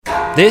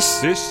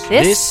This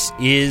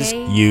is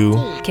you.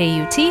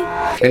 KUT.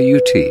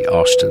 KUT,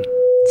 Austin.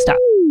 Stop.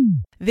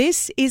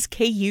 This is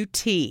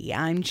KUT.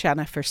 I'm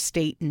Jennifer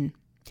Stayton.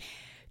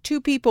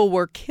 2 people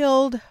were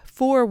killed,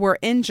 4 were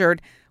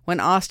injured when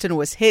Austin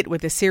was hit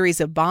with a series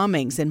of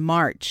bombings in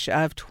March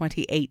of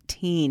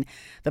 2018.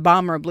 The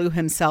bomber blew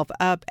himself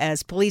up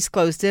as police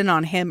closed in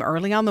on him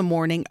early on the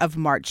morning of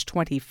March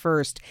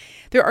 21st.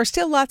 There are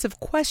still lots of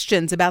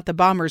questions about the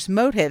bomber's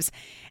motives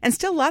and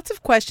still lots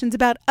of questions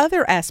about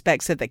other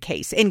aspects of the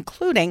case,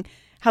 including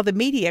how the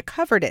media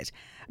covered it.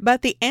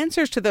 But the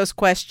answers to those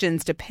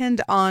questions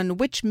depend on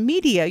which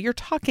media you're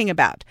talking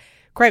about.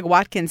 Craig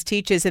Watkins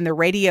teaches in the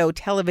radio,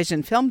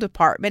 television, film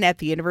department at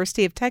the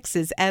University of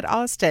Texas at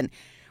Austin.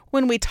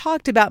 When we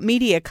talked about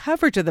media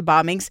coverage of the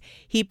bombings,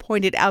 he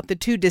pointed out the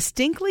 2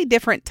 distinctly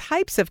different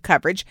types of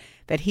coverage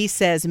that he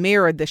says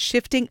mirrored the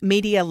shifting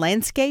media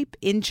landscape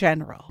in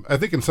general. I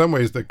think in some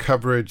ways the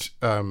coverage,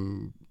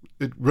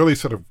 it really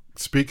sort of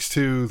speaks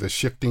to the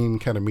shifting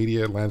kind of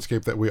media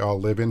landscape that we all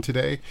live in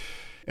today.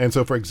 And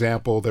so, for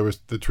example, there was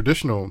the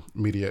traditional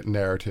media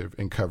narrative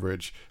and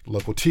coverage,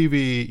 local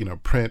TV,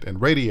 print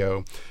and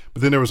radio.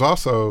 But then there was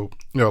also,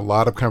 a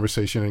lot of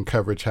conversation and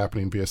coverage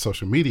happening via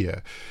social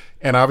media.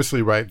 And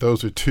obviously, right,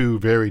 those are 2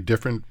 very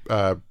different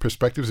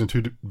perspectives and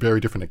 2 very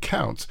different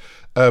accounts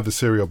of the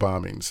serial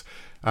bombings.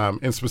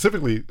 And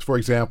specifically, for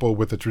example,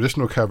 with the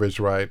traditional coverage,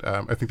 right,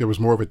 I think there was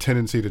more of a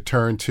tendency to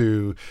turn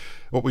to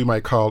what we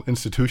might call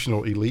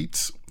institutional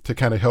elites to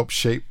kind of help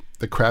shape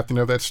the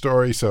crafting of that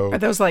story. So are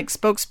those like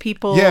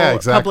spokespeople,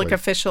 exactly. Public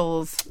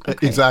officials?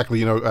 Okay.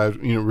 Exactly.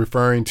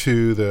 Referring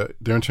to the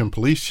interim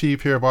police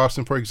chief here of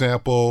Austin, for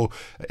example,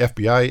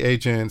 FBI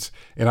agents,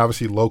 and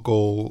obviously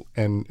local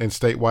and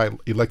statewide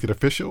elected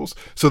officials.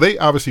 So they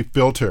obviously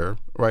filter,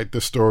 right, the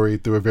story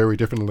through a very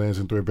different lens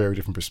and through a very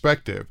different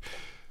perspective.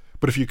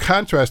 But if you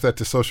contrast that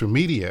to social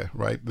media,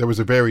 right, there was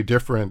a very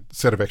different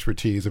set of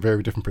expertise, a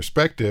very different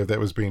perspective that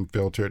was being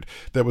filtered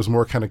that was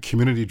more kind of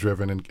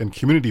community-driven and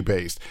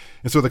community-based.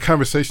 And so the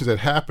conversations that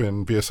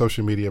happened via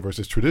social media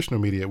versus traditional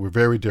media were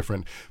very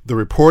different. The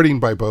reporting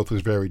by both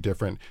was very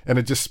different. And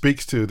it just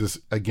speaks to this,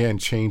 again,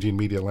 changing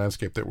media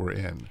landscape that we're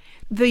in.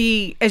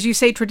 As you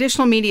say,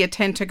 traditional media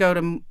tend to go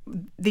to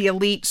the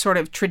elite sort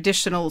of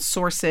traditional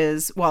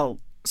sources, while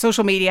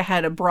social media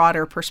had a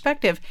broader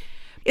perspective.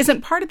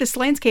 Isn't part of this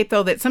landscape,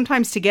 though, that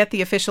sometimes to get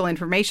the official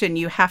information,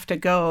 you have to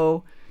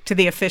go to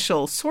the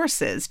official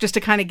sources just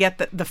to kind of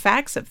get the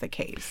facts of the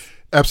case?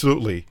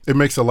 Absolutely. It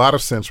makes a lot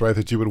of sense, right,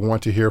 that you would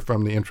want to hear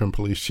from the interim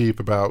police chief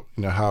about,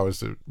 how is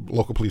the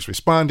local police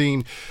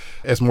responding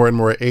as more and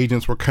more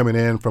agents were coming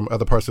in from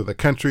other parts of the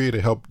country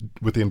to help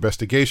with the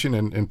investigation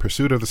and in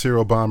pursuit of the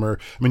serial bomber.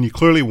 I mean, you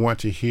clearly want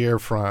to hear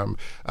from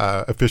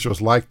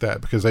officials like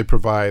that because they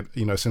provide,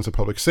 a sense of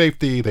public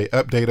safety. They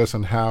update us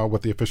on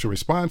what the official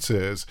response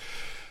is.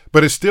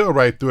 But it's still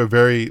right through a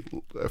very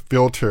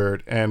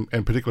filtered and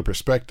particular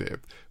perspective.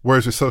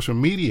 Whereas with social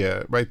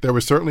media, right, there were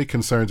certainly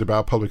concerns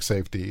about public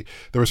safety.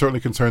 There were certainly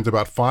concerns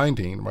about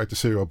finding, right, the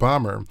serial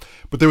bomber.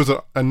 But there was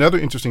another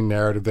interesting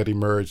narrative that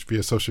emerged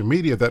via social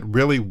media that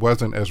really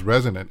wasn't as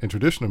resonant in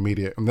traditional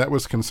media, and that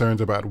was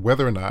concerns about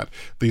whether or not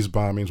these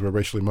bombings were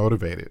racially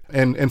motivated.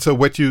 And so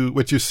what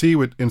you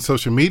see in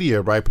social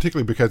media, right,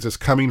 particularly because it's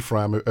coming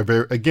from a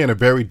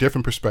very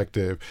different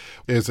perspective,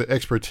 is an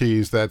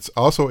expertise that's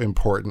also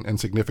important and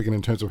significant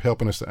in terms of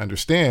helping us to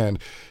understand,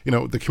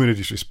 the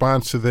community's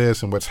response to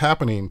this and what's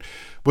happening,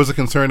 was a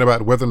concern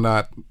about whether or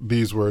not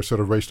these were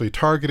sort of racially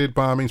targeted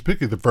bombings,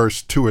 particularly the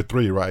first 2 or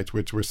 3, right,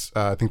 which was,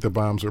 I think the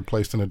bombs were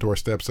placed on the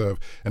doorsteps of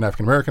an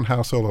African-American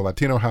household, a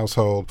Latino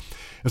household.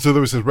 And so there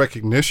was this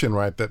recognition,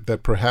 right,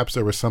 that perhaps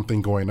there was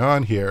something going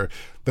on here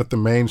that the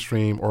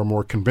mainstream or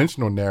more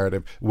conventional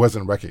narrative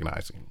wasn't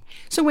recognizing.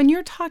 So when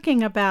you're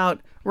talking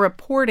about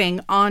reporting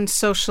on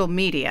social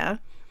media,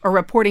 or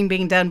reporting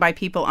being done by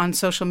people on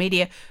social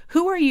media,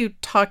 who are you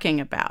talking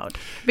about?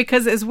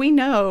 Because as we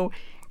know,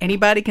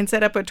 anybody can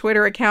set up a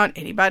Twitter account,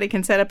 anybody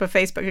can set up a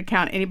Facebook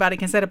account, anybody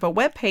can set up a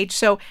web page.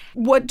 So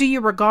what do you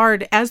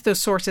regard as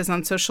those sources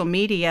on social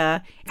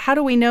media? How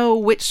do we know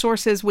which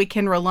sources we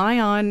can rely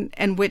on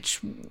and which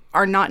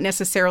are not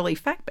necessarily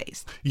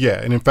fact-based? Yeah,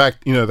 and in fact,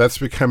 that's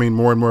becoming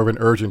more and more of an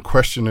urgent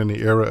question in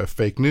the era of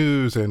fake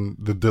news and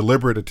the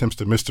deliberate attempts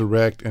to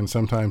misdirect and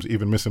sometimes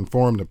even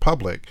misinform the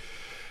public.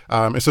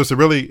 And so it's a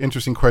really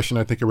interesting question,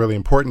 I think a really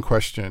important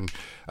question.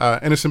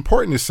 And it's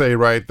important to say,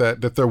 right,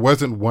 that there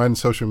wasn't one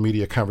social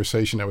media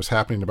conversation that was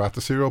happening about the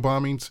serial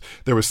bombings.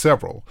 There were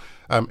several.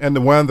 And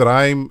the one that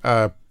I'm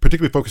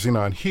particularly focusing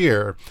on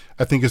here,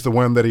 I think is the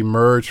one that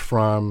emerged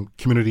from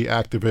community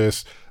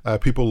activists,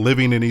 people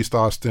living in East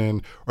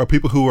Austin, or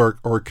people who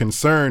are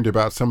concerned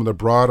about some of the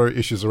broader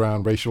issues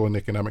around racial and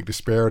economic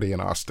disparity in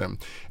Austin.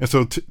 And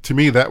so to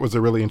me, that was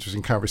a really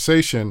interesting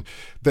conversation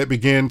that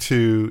began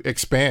to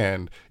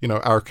expand,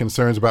 our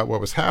concerns about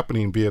what was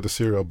happening via the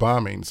serial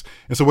bombings.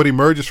 And so what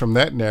emerges from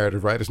that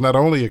narrative, right, is not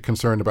only a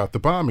concern about the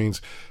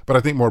bombings, but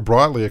I think more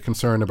broadly a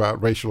concern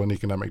about racial and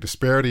economic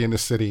disparity in the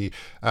city,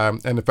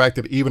 and the fact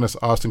that even as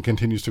Austin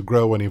continues to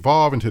grow and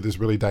evolve into this this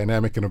really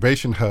dynamic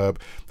innovation hub,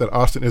 that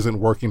Austin isn't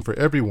working for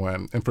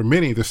everyone. And for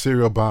many, the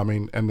serial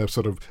bombing and the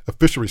sort of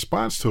official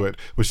response to it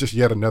was just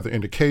yet another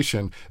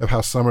indication of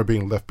how some are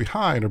being left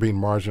behind or being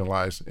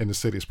marginalized in the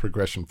city's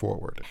progression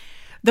forward.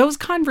 Those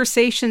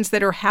conversations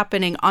that are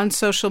happening on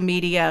social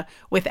media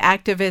with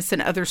activists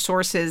and other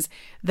sources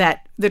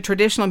that the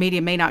traditional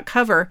media may not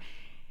cover,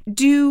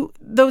 do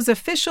those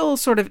official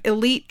sort of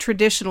elite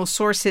traditional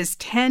sources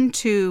tend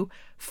to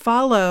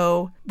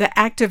follow the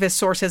activist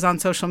sources on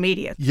social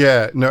media?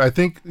 Yeah, no, I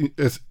think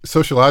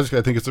sociologically,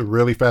 I think it's a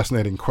really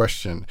fascinating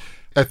question.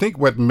 I think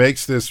what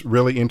makes this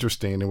really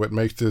interesting and what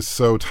makes this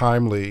so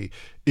timely,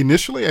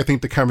 initially, I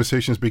think the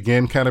conversations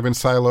began kind of in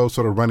silos,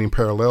 sort of running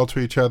parallel to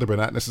each other, but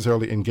not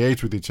necessarily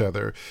engaged with each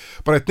other.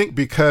 But I think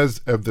because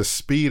of the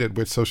speed at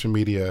which social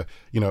media,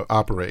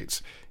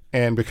 operates,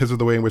 and because of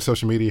the way in which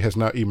social media has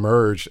now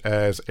emerged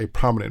as a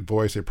prominent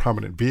voice, a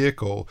prominent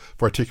vehicle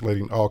for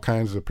articulating all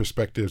kinds of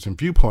perspectives and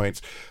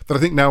viewpoints, that I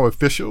think now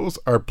officials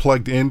are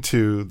plugged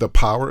into the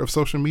power of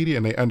social media,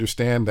 and they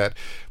understand that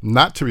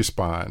not to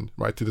respond,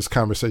 right, to this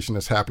conversation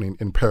that's happening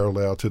in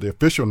parallel to the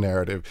official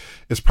narrative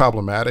is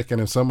problematic, and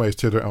in some ways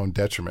to their own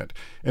detriment.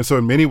 And so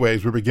in many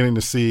ways, we're beginning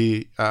to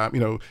see,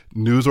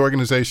 news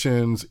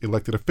organizations,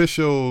 elected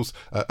officials,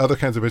 other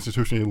kinds of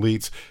institutional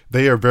elites,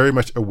 they are very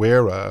much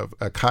aware of,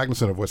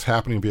 cognizant of what's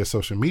happening via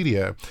social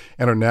media,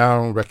 and are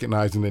now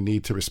recognizing the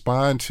need to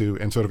respond to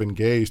and sort of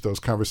engage those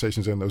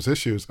conversations and those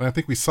issues. And I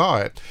think we saw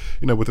it,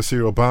 with the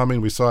serial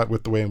bombing. We saw it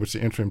with the way in which the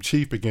interim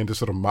chief began to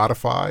sort of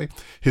modify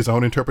his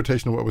own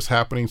interpretation of what was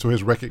happening. So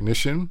his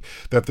recognition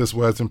that this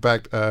was, in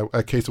fact,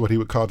 a case of what he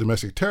would call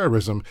domestic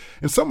terrorism.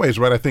 In some ways,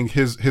 right, I think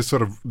his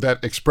sort of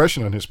that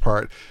expression on his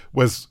part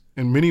was,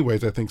 in many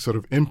ways, I think, sort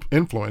of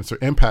influenced or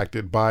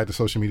impacted by the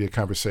social media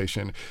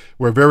conversation,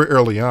 where very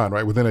early on,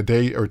 right, within a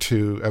day or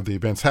two of the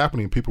events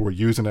happening, people were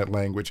using that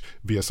language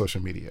via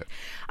social media.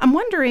 I'm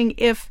wondering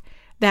if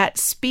that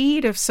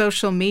speed of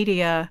social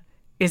media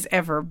is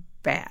ever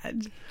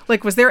bad.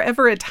 Like, was there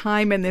ever a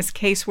time in this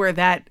case where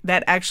that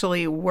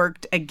actually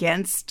worked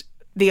against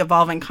the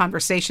evolving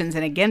conversations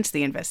and against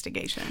the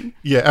investigation?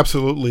 Yeah,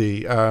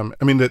 absolutely.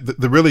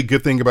 The really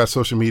good thing about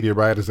social media,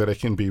 right, is that it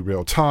can be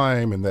real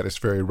time and that it's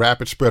very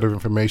rapid spread of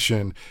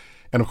information.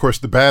 And of course,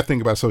 the bad thing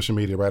about social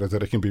media, right, is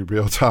that it can be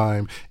real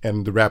time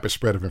and the rapid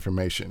spread of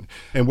information.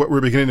 And what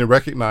we're beginning to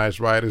recognize,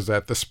 right, is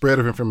that the spread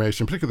of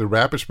information, particularly the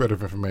rapid spread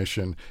of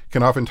information,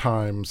 can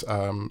oftentimes,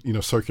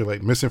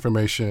 circulate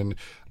misinformation,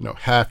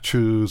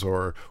 half-truths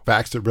or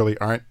facts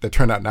that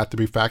turn out not to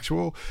be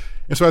factual.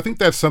 And so I think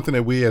that's something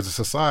that we as a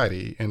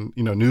society and,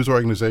 news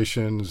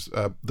organizations,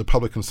 the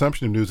public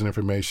consumption of news and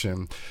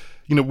information,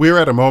 we're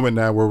at a moment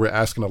now where we're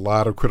asking a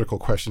lot of critical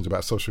questions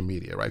about social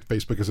media, right?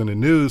 Facebook is in the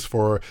news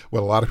for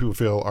what a lot of people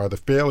feel are the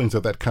failings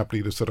of that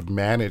company to sort of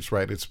manage,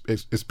 right,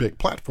 its big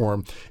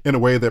platform in a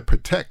way that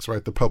protects,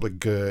 right, the public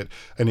good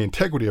and the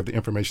integrity of the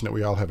information that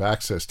we all have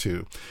access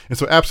to. And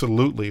so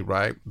absolutely,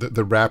 right,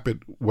 the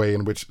rapid way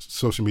in which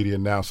social media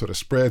now sort of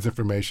spreads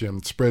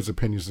information, spreads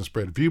opinions, and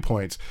spreads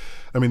viewpoints,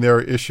 there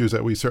are issues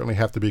that we certainly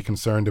have to be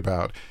concerned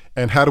about.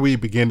 And how do we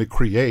begin to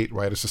create,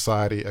 right, a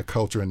society, a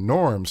culture, and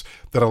norms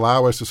that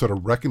allow us to sort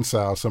of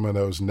reconcile some of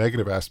those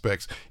negative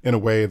aspects in a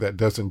way that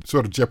doesn't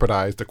sort of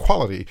jeopardize the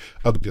quality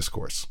of the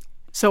discourse?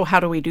 So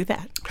how do we do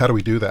that? How do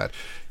we do that?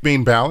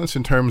 Being balanced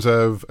in terms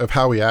of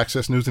how we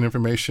access news and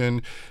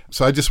information.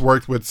 So I just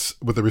worked with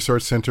the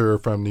research center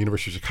from the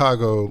University of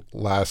Chicago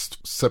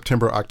last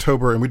September,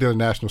 October, and we did a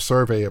national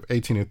survey of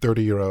 18 and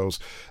 30-year-olds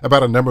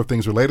about a number of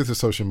things related to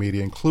social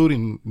media,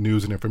 including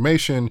news and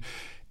information.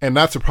 And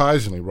not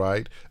surprisingly,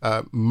 right,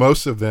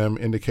 most of them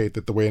indicate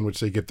that the way in which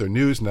they get their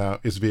news now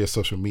is via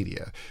social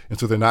media. And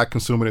so they're not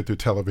consuming it through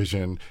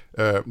television.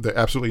 They're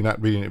absolutely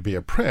not reading it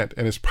via print.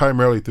 And it's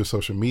primarily through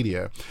social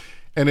media.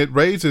 And it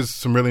raises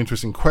some really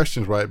interesting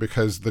questions, right?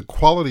 Because the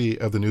quality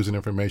of the news and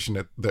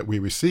information that we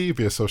receive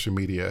via social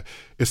media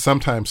is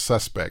sometimes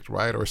suspect,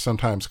 right? Or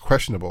sometimes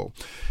questionable.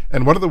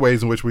 And one of the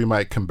ways in which we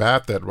might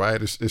combat that,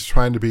 right, is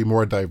trying to be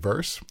more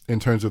diverse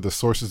in terms of the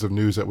sources of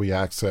news that we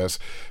access,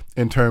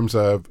 in terms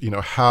of,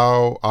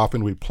 how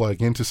often we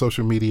plug into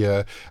social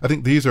media. I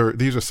think these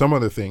are some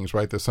of the things,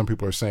 right, that some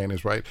people are saying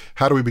is, right,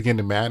 how do we begin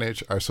to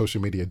manage our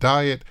social media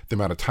diet, the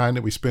amount of time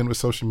that we spend with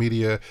social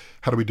media?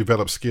 How do we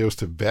develop skills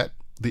to vet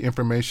the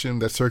information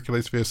that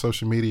circulates via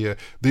social media?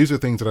 These are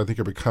things that I think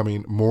are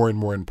becoming more and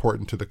more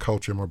important to the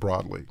culture more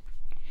broadly.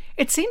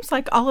 It seems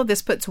like all of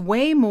this puts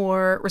way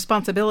more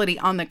responsibility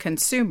on the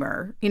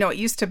consumer. It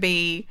used to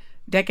be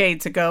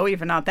decades ago,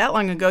 even not that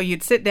long ago,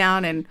 you'd sit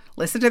down and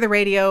listen to the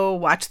radio,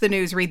 watch the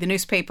news, read the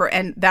newspaper,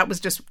 and that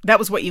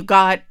was what you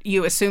got.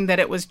 You assumed that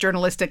it was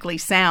journalistically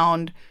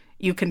sound.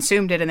 You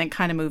consumed it and then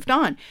kind of moved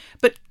on.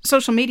 But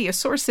social media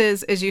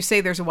sources, as you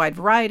say, there's a wide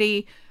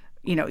variety.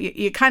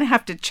 You kind of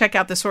have to check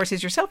out the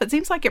sources yourself. It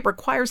seems like it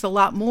requires a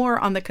lot more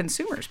on the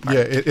consumer's part.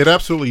 Yeah, it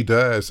absolutely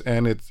does.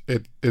 And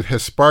it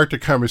has sparked a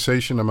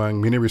conversation among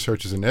many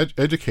researchers and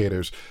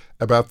educators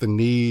about the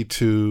need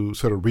to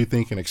sort of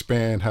rethink and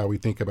expand how we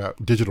think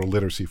about digital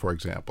literacy, for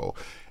example.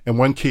 And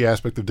one key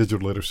aspect of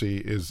digital literacy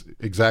is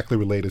exactly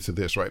related to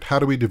this, right? How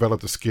do we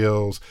develop the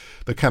skills,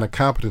 the kind of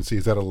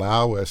competencies that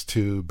allow us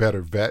to better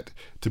vet,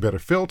 to better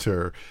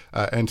filter,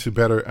 and to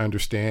better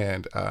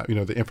understand,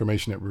 the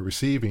information that we're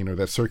receiving or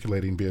that's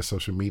circulating via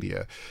social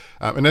media.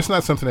 And that's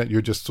not something that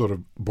you're just sort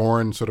of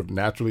born sort of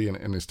naturally and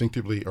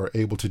instinctively are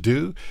able to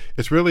do.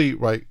 It's really,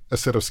 right, a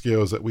set of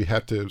skills that we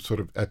have to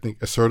sort of, I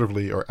think,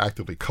 assertively or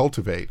actively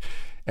cultivate.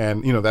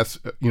 And, that's,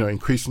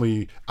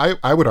 increasingly,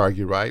 I would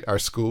argue, right, our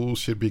schools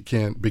should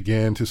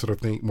begin to sort of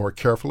think more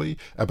carefully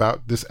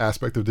about this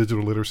aspect of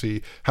digital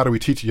literacy. How do we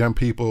teach young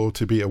people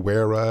to be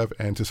aware of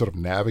and to sort of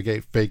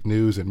navigate fake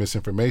news and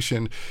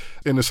misinformation?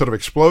 In the sort of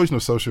explosion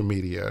of social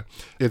media,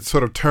 it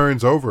sort of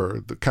turns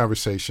over the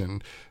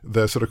conversation,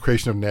 the sort of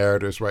creation of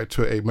narratives, right,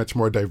 to a much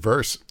more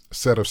diverse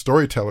set of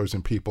storytellers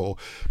and people,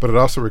 but it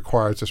also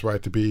requires us,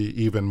 right, to be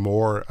even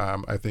more,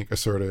 I think,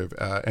 assertive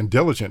and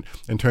diligent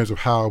in terms of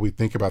how we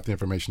think about the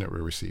information that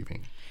we're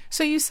receiving.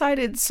 So you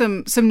cited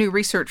some new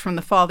research from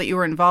the fall that you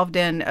were involved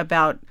in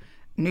about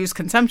news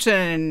consumption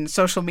and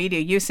social media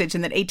usage,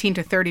 and that 18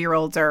 to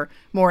 30-year-olds are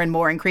more and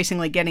more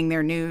increasingly getting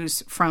their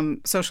news from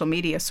social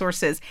media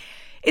sources.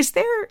 Is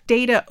there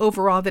data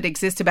overall that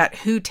exists about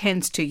who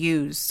tends to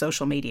use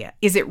social media?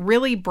 Is it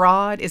really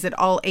broad? Is it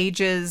all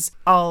ages,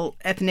 all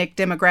ethnic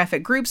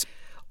demographic groups?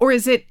 Or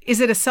is it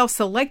a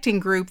self-selecting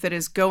group that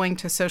is going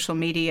to social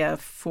media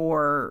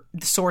for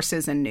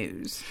sources and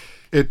news?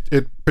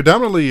 It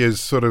predominantly is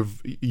sort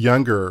of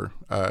younger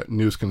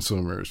news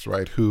consumers,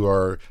 right, who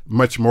are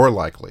much more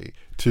likely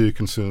to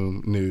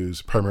consume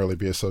news primarily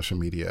via social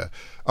media.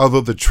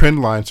 Although the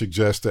trend line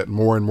suggests that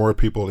more and more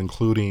people,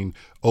 including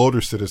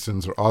older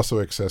citizens, are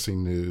also accessing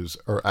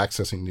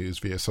news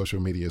via social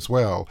media as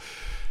well.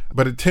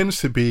 But it tends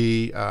to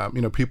be,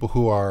 people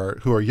who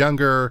are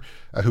younger,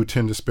 who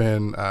tend to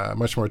spend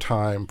much more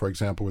time, for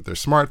example, with their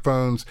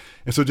smartphones.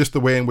 And so just the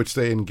way in which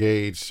they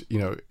engage,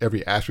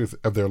 every aspect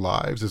of their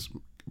lives is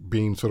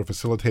being sort of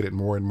facilitated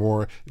more and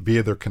more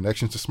via their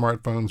connections to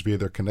smartphones, via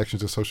their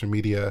connections to social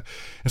media.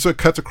 And so it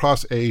cuts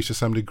across age to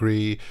some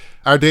degree.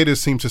 Our data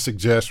seems to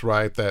suggest,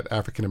 right, that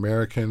African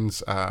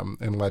Americans and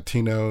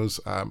Latinos,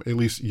 at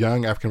least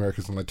young African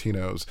Americans and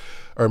Latinos,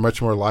 are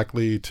much more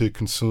likely to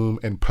consume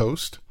and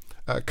post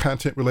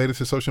content related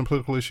to social and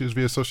political issues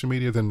via social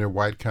media than their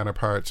white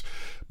counterparts.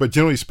 But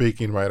generally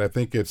speaking, right, I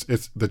think it's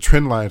the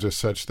trend lines are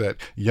such that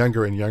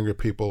younger and younger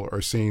people are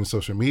seeing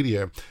social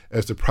media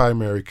as the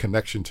primary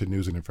connection to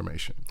news and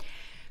information.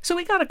 So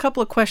we got a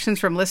couple of questions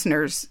from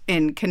listeners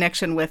in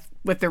connection with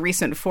the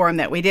recent forum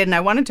that we did, and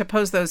I wanted to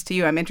pose those to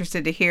you. I'm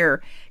interested to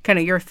hear kind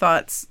of your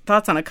thoughts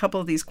on a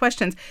couple of these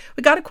questions.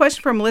 We got a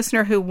question from a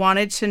listener who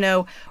wanted to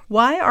know,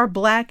 why are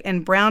Black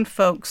and brown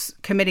folks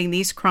committing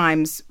these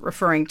crimes,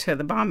 referring to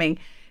the bombing,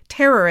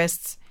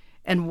 terrorists,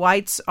 and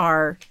whites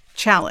are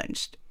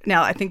challenged?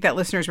 Now, I think that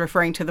listener is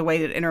referring to the way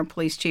that Interim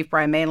Police Chief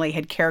Brian Manley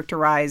had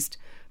characterized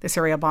the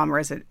serial bomber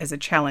as a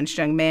challenged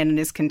young man, and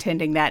is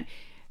contending that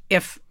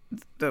if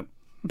the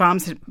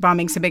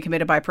bombings have been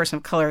committed by a person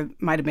of color,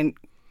 might have been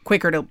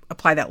quicker to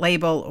apply that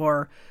label,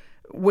 or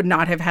would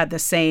not have had the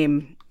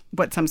same,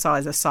 what some saw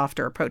as a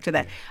softer approach to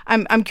that.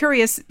 I'm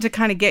curious to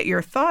kind of get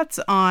your thoughts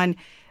on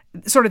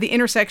sort of the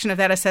intersection of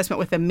that assessment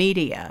with the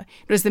media.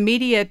 Does the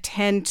media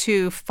tend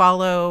to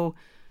follow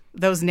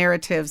those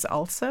narratives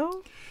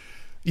also?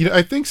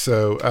 I think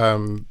so.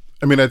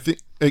 I think,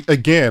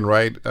 again,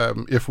 right,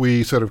 if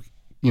we sort of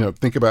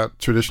think about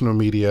traditional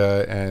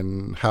media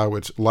and how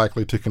it's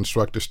likely to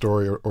construct a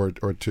story or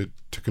to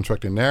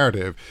construct a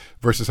narrative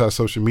versus how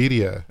social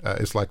media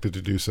is likely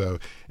to do so,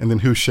 and then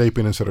who's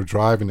shaping and sort of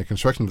driving the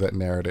construction of that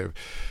narrative.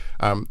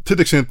 To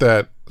the extent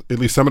that at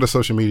least some of the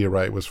social media,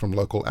 right, was from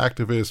local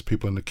activists,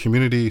 people in the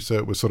community, so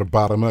it was sort of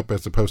bottom up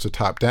as opposed to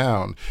top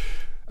down.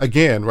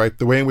 Again, right,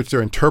 the way in which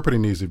they're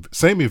interpreting these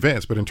same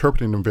events, but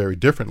interpreting them very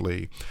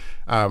differently.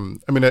 I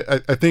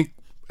think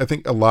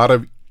a lot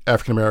of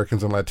African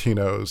Americans and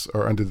Latinos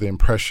are under the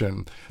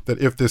impression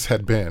that if this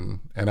had been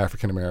an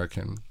African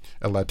American,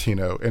 a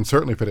Latino, and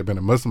certainly if it had been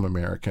a Muslim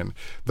American,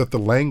 that the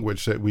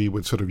language that we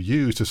would sort of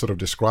use to sort of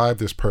describe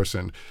this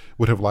person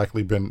would have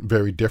likely been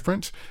very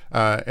different.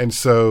 And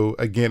so,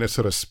 again, it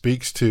sort of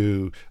speaks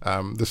to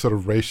the sort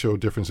of racial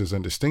differences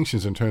and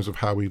distinctions in terms of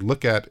how we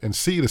look at and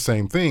see the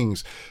same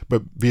things,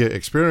 but via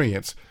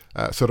experience,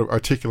 sort of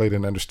articulate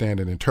and understand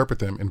and interpret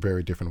them in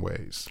very different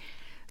ways.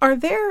 Are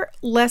there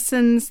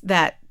lessons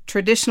that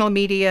traditional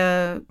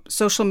media,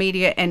 social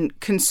media, and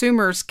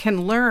consumers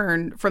can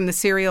learn from the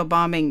serial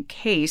bombing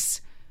case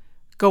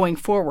going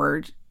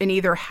forward in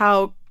either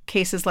how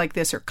cases like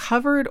this are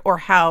covered or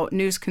how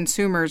news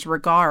consumers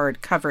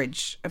regard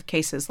coverage of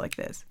cases like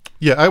this?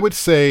 Yeah, I would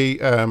say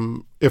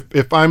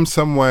if I'm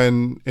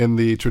someone in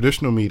the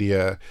traditional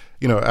media,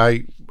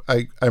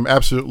 I'm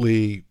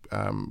absolutely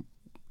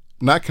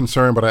not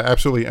concerned, but I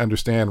absolutely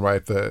understand,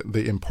 right,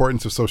 the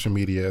importance of social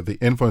media, the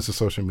influence of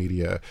social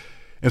media.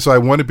 And so I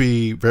want to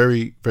be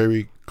very,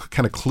 very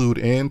kind of clued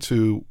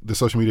into the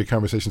social media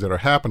conversations that are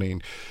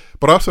happening,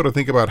 but also to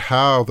think about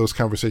how those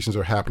conversations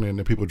are happening and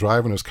the people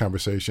driving those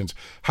conversations.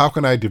 How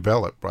can I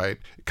develop, right,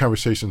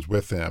 conversations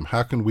with them?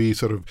 How can we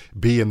sort of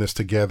be in this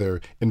together,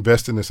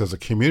 invest in this as a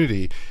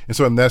community? And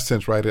so in that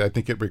sense, right, I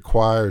think it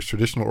requires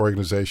traditional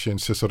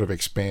organizations to sort of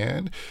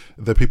expand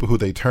the people who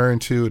they turn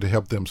to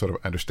help them sort of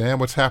understand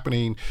what's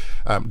happening.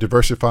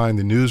 Diversifying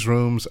the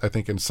newsrooms, I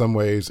think in some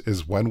ways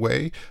is one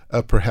way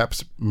of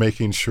perhaps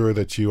making sure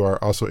that you are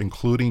also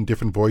including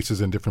different voices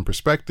and different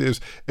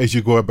perspectives as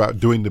you go about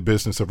doing the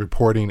business of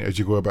reporting, as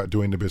you go about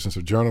doing the business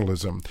of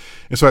journalism.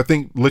 And so I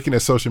think looking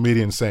at social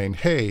media and saying,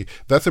 hey,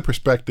 that's a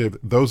perspective,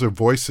 those are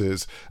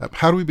voices.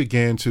 How do we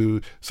begin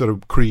to sort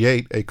of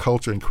create a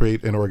culture and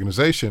create an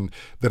organization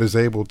that is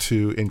able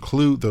to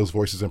include those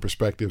voices and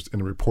perspectives in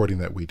the reporting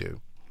that we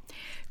do?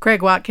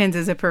 Greg Watkins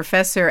is a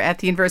professor at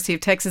the University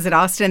of Texas at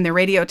Austin in the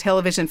Radio,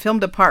 Television, Film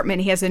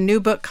Department. He has a new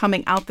book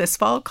coming out this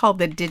fall called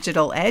The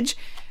Digital Edge.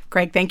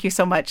 Greg, thank you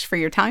so much for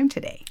your time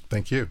today.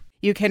 Thank you.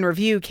 You can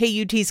review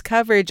KUT's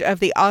coverage of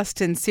the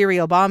Austin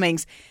serial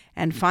bombings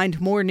and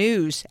find more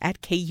news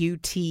at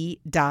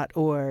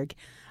KUT.org.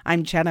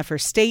 I'm Jennifer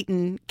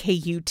Stayton,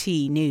 KUT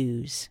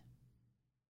News.